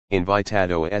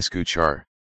Invitado a escuchar.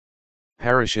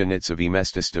 Parasha Nitsavi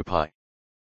Mestistapai.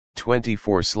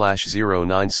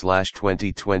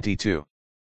 24/09/2022.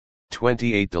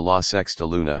 28 de la Sexta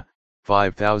Luna,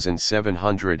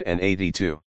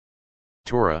 5782.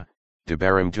 Torah,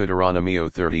 Debarim Deuteronomio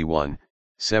 31,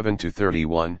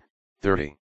 7-31,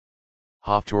 30.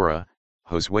 Haftorah,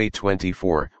 Josue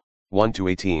 24,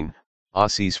 1-18,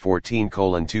 Ossees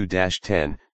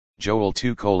 14:2-10, Joel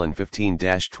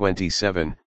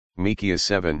 2:15-27, Mikiah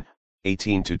 7,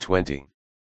 18-20.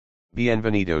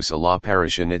 Bienvenidos a la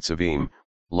Parasha Nitzavim,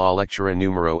 la lectura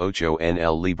número 8 en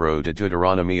el libro de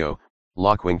Deuteronomio,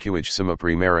 la quincuagésima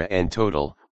primera en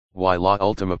total, y la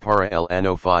última para el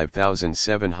año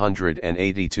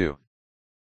 5782.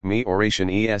 Mi oración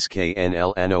es que en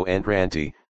el año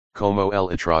entrante, como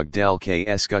el etrog del que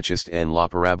escuchaste en la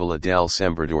parábola del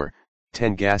sembrador,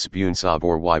 tengas buen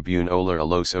sabor y buen olor a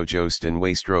los ojos de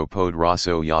nuestro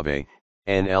poderoso Yahvé,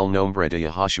 en el nombre de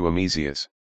Yahushua Mesías.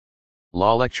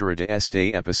 La lectura de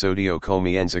este episodio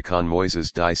comienza con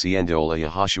Moisés diciendo a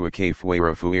Yahushua que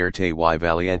fuera fuerte y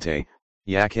valiente,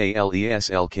 ya que él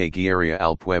es el que guiaría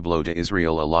al pueblo de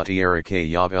Israel a la tierra que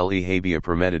Yahvé le había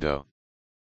prometido.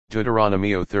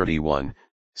 Deuteronomio 31,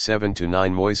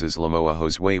 7-9 Moisés llamó a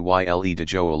Josué y le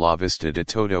dijo a la vista de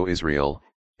todo Israel,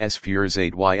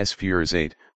 esfuerzate y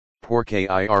esfuerzate, porque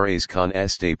iras con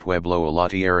este pueblo a la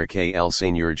tierra que el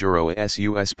Señor juró a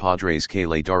sus padres que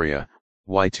le daría,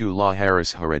 y tú la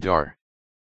harás heredar.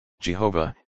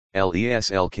 Jehová, él es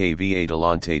el que va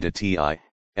delante de ti,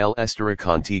 él estará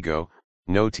contigo,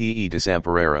 no te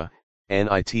desamparará,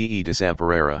 ni te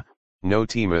desamparará, no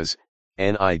temas,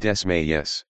 ni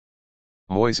desmayes.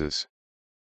 Moisés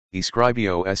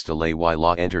escribió esta ley y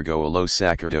la entregó a los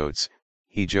sacerdotes,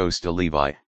 hijos de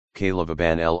Levi, que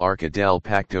llevaban el arca del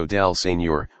pacto del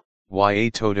Señor, y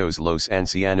a todos los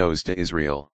ancianos de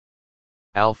Israel.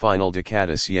 Al final de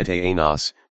cada 7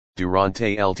 años,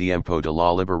 durante el tiempo de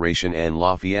la liberación en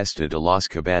la fiesta de las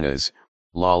cabanas,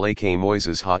 la ley que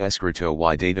Moisés ha escrito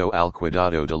y dado al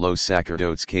cuidado de los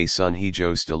sacerdotes que son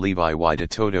hijos de Levi y de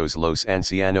todos los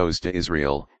ancianos de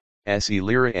Israel, se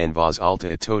lira en voz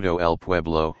alta a todo el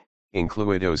pueblo,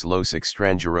 incluidos los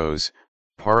extranjeros,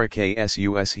 para que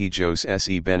sus hijos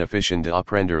se beneficien de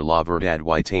aprender la verdad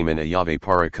y temen a Yahvé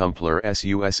para cumplir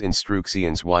sus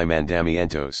instrucciones y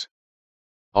mandamientos.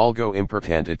 Algo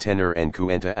importante tener en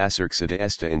cuenta acerca de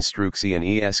esta instrucción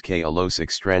es que a los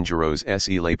extranjeros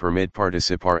se le permite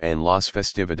participar en las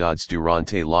festividades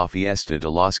durante la fiesta de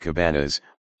las cabanas,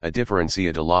 a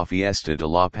diferencia de la fiesta de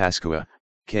la Pascua,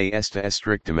 que está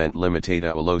estrictamente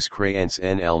limitada a los creyentes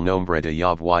en el nombre de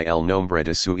Yahvé y el nombre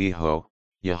de su Hijo,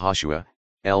 Yahushua,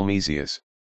 el Mesías.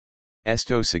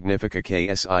 Esto significa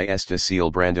que se está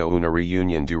celebrando una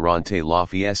reunión durante la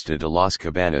fiesta de las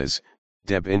cabanas.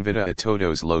 Deb invita a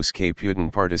todos los que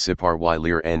pueden participar y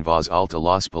leer en voz alta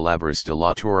las palabras de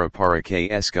la Torah para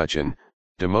que escuchen,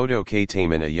 de modo que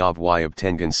temen a Yahvé y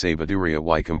obtengan sabiduría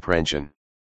y comprensión.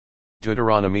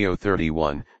 Deuteronomio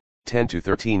 31,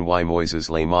 10-13 Y Moisés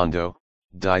le mandó,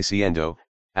 diciendo,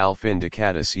 al fin de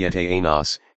cada 7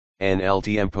 años, en el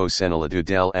tiempo señalado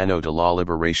del año de la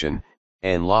liberación,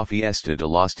 en la fiesta de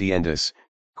las tiendas,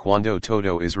 cuando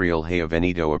todo Israel haya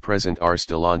venido a presentarse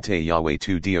delante Yahvé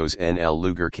tu Dios en el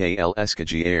lugar que él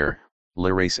escogiere,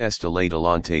 leeréis esta ley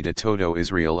delante de todo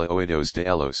Israel a oídos de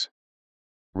ellos.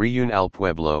 Reúne al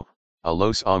pueblo, a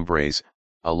los hombres,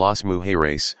 a las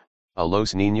mujeres, a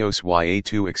los niños y a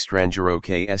tu extranjero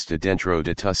que está dentro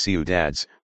de tus ciudades,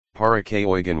 para que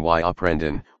oigan y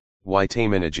aprendan, y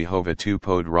temen a Jehová tu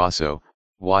poderoso,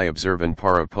 y observen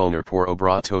para poner por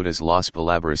obra todas las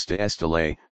palabras de esta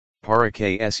ley, para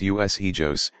que sus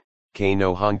hijos, que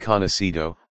no han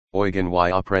conocido, oigan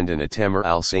y aprendan a temer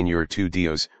al Señor tu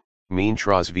Dios,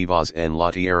 mientras vivas en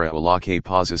la tierra a la que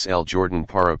pasas el Jordan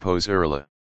para poseerla.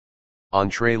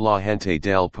 Entre la gente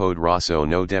del poderoso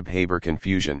no debe haber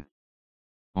confusión.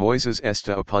 Moisés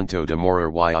está a punto de morir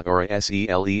y ahora se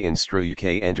le instruye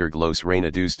que entregue los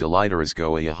reinados de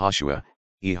liderazgo a Yahushua,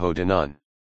 hijo de Nun.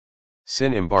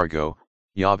 Sin embargo,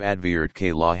 Yahvé advierte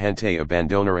que la gente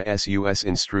abandonará sus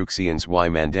instrucciones y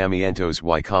mandamientos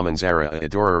y comenzará a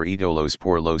adorar ídolos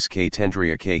por los que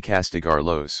tendría que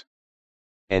castigarlos.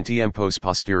 En tiempos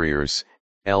posteriores,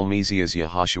 el Mesías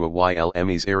Yahushua y el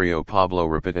emisario Pablo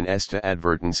repiten esta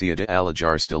advertencia de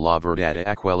alejarse de la verdad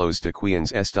a aquellos de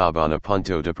quienes estaban a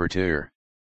punto de partir.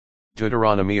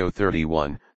 Deuteronomio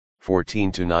 31,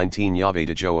 14-19 Yahvé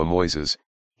dijo a Moisés,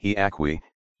 he aquí,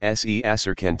 se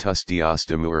acercan tus días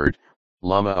de muerte,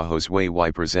 llama a Josué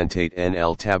y presentate en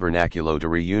el tabernáculo de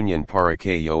reunión para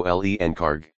que yo le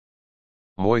encargue.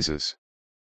 Moisés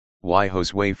y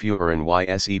Josue fueron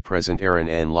y se presentaron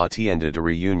en la tienda de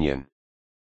reunión.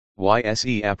 Y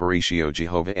se apareció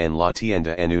Jehová en la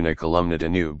tienda en una columna de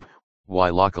nube,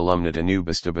 y la columna de nube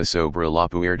estaba sobre la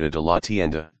puerta de la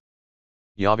tienda.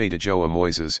 Yahvé dijo a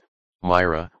Moisés,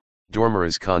 Mira,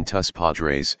 dormirás con tus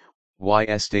padres, y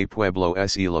este pueblo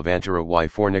se levantará y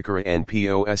fornicará en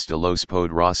pos de los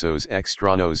poderosos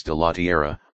extraños de la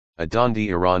tierra, adonde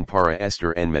irán para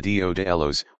estar en medio de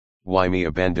ellos, y me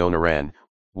abandonarán,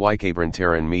 y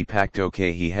quebrantarán mi pacto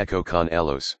que he hecho con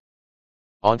ellos.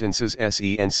 Entonces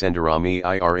se encenderá mi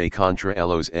ira contra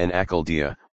ellos en aquel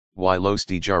día, y los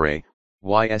dejaré,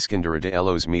 y esconderé de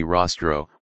ellos mi rostro,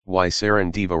 y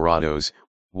serán devorados,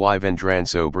 y vendrán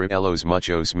sobre ellos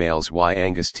muchos males y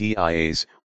angustias,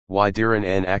 y dirán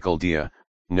en aquel día,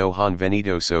 no han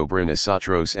venido sobre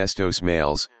nosotros estos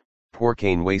males,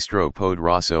 porque nuestro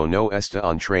poderoso no está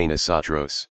entre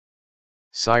nosotros.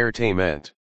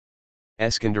 Ciertamente.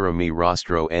 Esconderá mi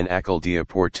rostro en aquel día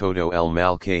por todo el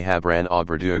mal que habrán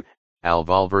obrado, al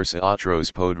volverse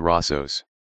otros poderosos.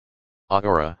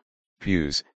 Ahora,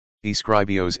 pues,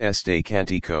 escribios este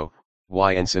cántico,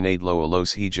 y enseñadlo a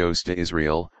los hijos de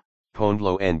Israel,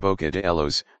 ponlo en boca de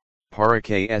ellos, para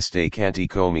que este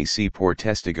cántico me sea por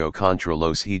testigo contra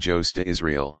los hijos de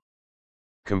Israel.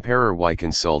 Comparer y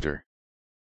consultar.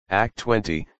 Act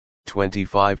 20,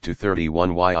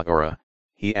 25-31 y ahora,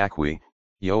 he aquí,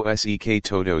 yo sé que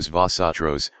todos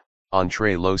vosotros,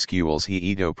 entre los cuales he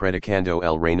ido predicando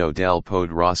el reino del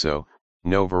poderoso,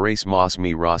 no veréis más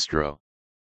mi rostro.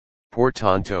 Por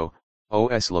tanto,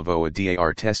 os le voy a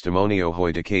dar testimonio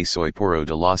hoy de que soy puro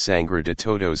de la sangre de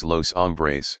todos los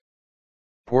hombres.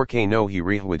 Porque no he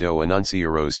rehuido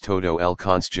anunciaros todo el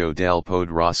consejo del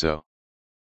poderoso.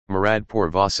 Mirad por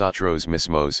vosotros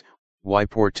mismos, y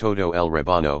por todo el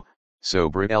rebaño,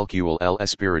 sobre el cual el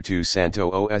Espíritu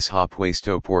Santo os ha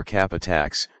puesto por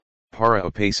capatax, para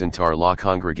apacentar la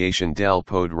congregación del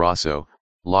poderoso,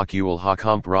 la cual ha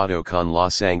comprado con la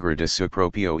sangre de su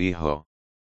propio Hijo.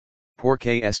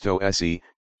 Porque esto es,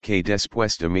 que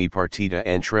después de mi partida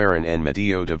entraran en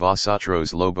medio de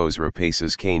vosotros lobos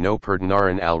rapaces que no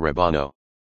perdonaran al rebaño.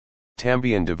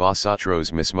 También de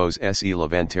vosotros mismos se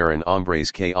levantaran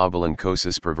hombres que hablan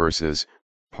cosas perversas,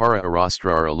 para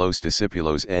arrastrar a los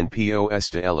discípulos en pos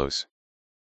de ellos.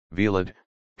 Velad,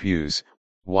 pues,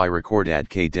 y recordad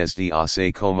que desde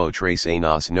hace como 3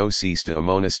 años no ceased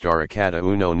amonestar a cada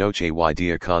uno noche y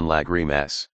día con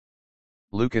lágrimas.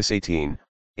 Lucas 18,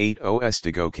 8 os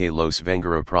digo que los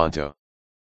vengará pronto.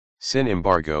 Sin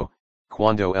embargo,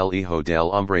 cuando el Hijo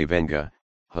del Hombre venga,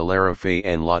 hallará fe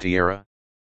en la tierra.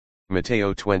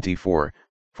 Mateo 24,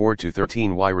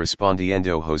 4-13 y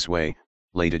respondiendo Josue,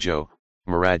 le dijo,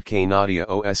 mirad que nadie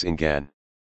os engañe.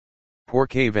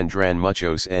 Porque vendrán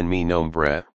muchos en mi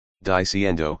nombre,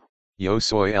 diciendo, yo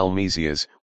soy el Mesías,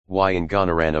 y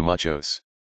engañarán a muchos.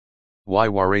 Y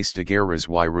waréis de guerras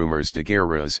y rumors de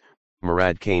guerras,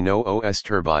 mirad que no os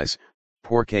turbéis,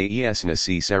 porque es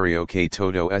necesario que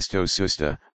todo esto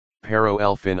suceda, pero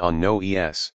el fin aún no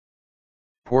es.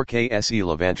 Porque se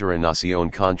levantará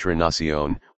nación contra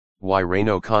nación, y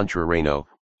reino contra reino,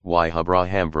 y habrá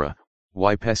hambre,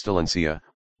 y pestilencia,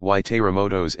 y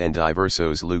terremotos en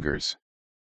diversos lugares.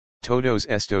 Todos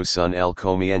estos son el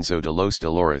comienzo de los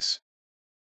dolores.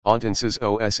 Entonces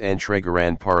os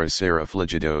entregarán para ser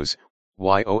afligidos,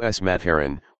 y os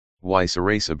matarán, y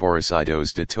seréis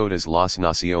aborrecidos de todas las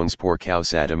naciones por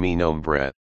causa de mi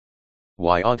nombre.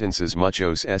 Y entonces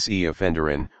muchos se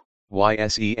ofenderán, y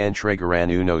se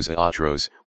entregarán unos a otros,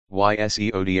 y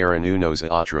se odiarán unos a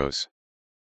otros.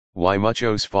 Y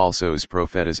muchos falsos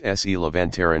profetas se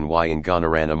levantarán y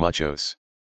engañarán a muchos.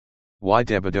 Y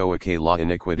debido a que la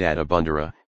iniquidad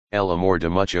abundará, el amor de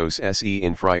muchos se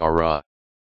enfriará.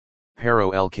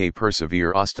 Pero el que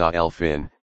persevere hasta el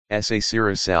fin, ese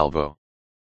será salvo.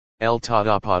 El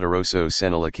Todopoderoso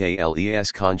señala que él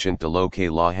es consciente de lo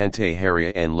que la gente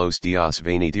haría en los días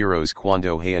venideros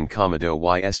cuando hayan comido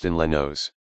y estén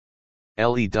llenos.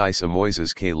 Él dice a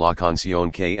Moisés que la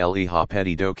canción que él ha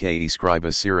pedido que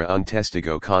escriba será un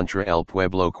testigo contra el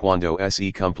pueblo cuando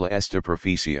se cumpla esta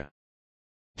profecía.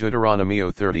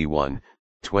 Deuteronomio 31,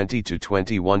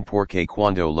 20-21 Porque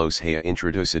cuando los haya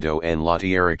introducido en la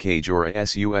tierra que jura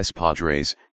sus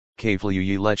padres, que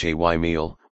fluye leche y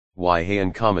miel, y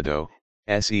hayan comido,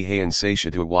 se hayan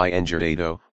saciado y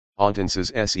engordado,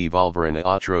 entonces se volverán a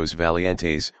otros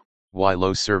valientes, y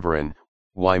los servirán,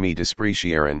 y me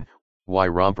despreciarán, y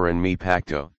romperán mi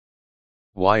pacto.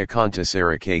 Y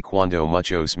acontecerá que cuando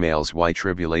muchos males y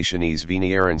tribulaciones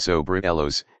vinieran sobre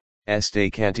ellos, este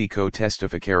cántico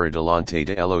testificará delante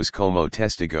de ellos como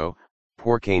testigo,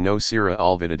 porque no será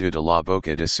olvidado de la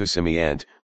boca de su simiente,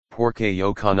 Porque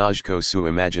yo conozco su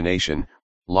imaginación,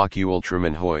 la que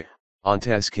ultraman hoy,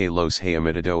 antes que los haya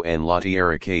meditado en la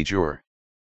tierra que jure.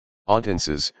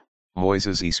 Entonces,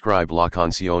 Moises escribe la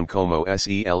canción como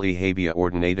se había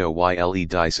ordenado y le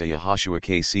dice a Yahashua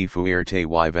que se fuerte y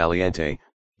valiente,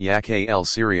 ya que él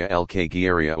sería el que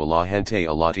guiaría a la gente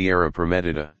a la tierra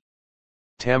prometida.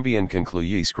 También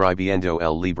concluye escribiendo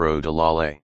el libro de la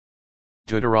ley.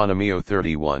 Deuteronomio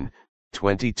 31,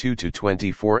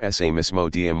 22-24 Ese mismo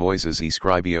día Moises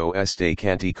escribió este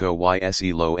cántico y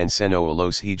se lo enseñó a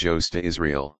los hijos de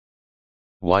Israel.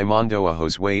 Y mandó a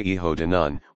Josué hijo de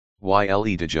Nun, y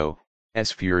le dijo,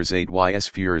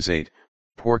 esfuerzate,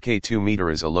 porque tú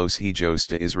meterás a los hijos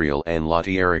de Israel en la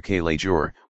tierra que le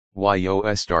jure, y yo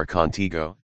estar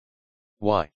contigo.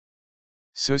 Y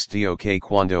sucedió que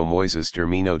cuando Moises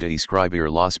terminó de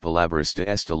escribir las palabras de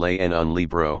esta ley en un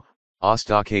libro,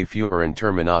 hasta que fueron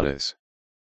terminadas.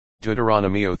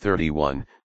 Deuteronomio 31,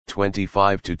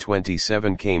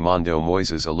 25-27 Que mandó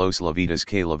Moises a los levitas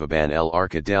que levaban el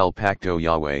arca del pacto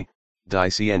Yahweh,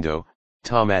 diciendo,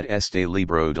 tomad este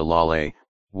libro de la ley,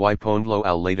 y pondlo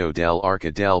al lado del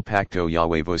arca del pacto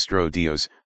Yahweh vuestro Dios,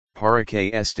 para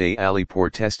que esté allí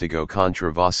por testigo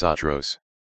contra vosotros.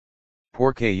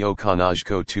 Porque yo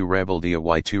conozco tu rebeldía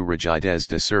y tu rigidez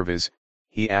de cerviz,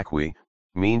 he aquí,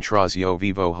 mientras yo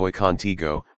vivo hoy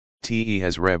contigo, te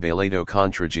has rebelado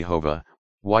contra Jehová,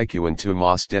 y cuan tu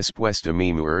mas después de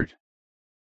mi muerte.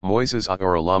 Moises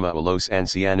ahora llama a los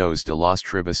ancianos de las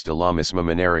tribus de la misma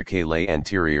manera que le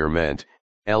anteriormente,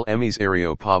 el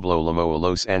emisario Pablo llamó a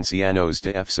los ancianos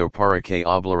de Efeso para que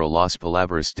hablara las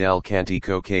palabras del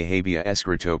cántico que había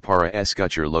escrito para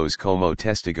escucharlos como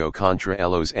testigo contra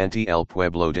ellos ante el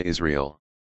pueblo de Israel.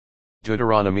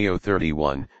 Deuteronomio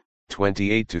 31,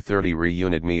 28-30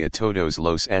 Reunidme a todos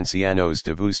los ancianos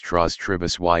de vuestras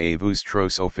tribus y a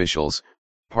vuestros oficiales,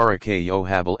 para que yo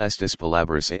hable estas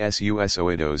palabras a sus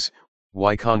oídos,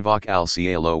 y convoque al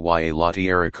cielo y a la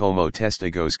tierra como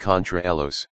testigos contra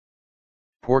ellos.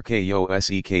 Porque yo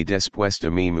sé que después de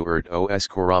mi muerte os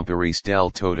corromperéis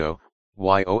del todo,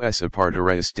 y os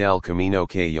apartaréis del camino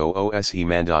que yo os he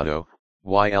mandado,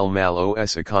 y el mal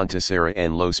os acontecerá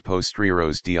en los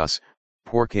postreros días,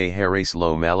 porque haréis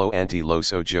lo malo ante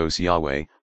los ojos Yahweh,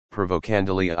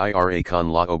 provocándole a ira con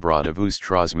la obra de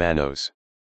vuestras manos.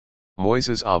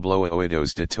 Moises habló a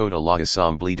oídos de toda la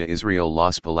asamblea de Israel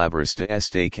las palabras de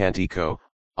este cántico,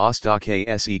 hasta que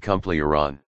se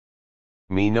cumplirán.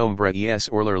 Mi nombre es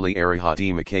Orlerly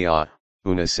Arihati Makaya,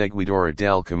 una seguidora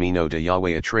del camino de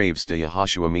Yahweh a través de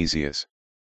Yahashua Mesias.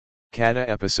 Cada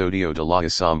episodio de la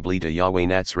Asamblea de Yahweh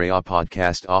Natsraya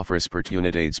podcast ofrece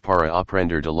oportunidades para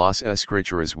aprender de las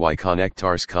escrituras y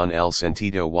conectarse con el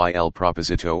sentido y el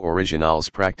propósito originales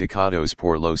practicados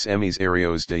por los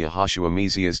emisarios de Yahashua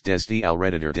Mesias desde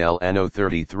alrededor del año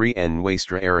 33 en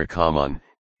nuestra era común,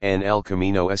 en el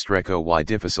camino estrecho y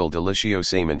difícil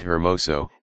deliciosamente hermoso,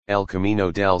 el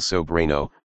camino del soberano,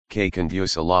 que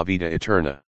conduce a la vida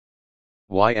eterna.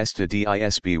 Y esta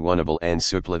disp winnable en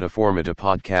su plataforma de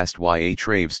podcast y a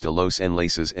través de los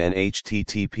enlaces en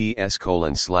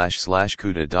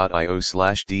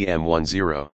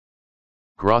https://kuda.io/dm10.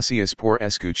 Gracias por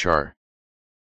escuchar.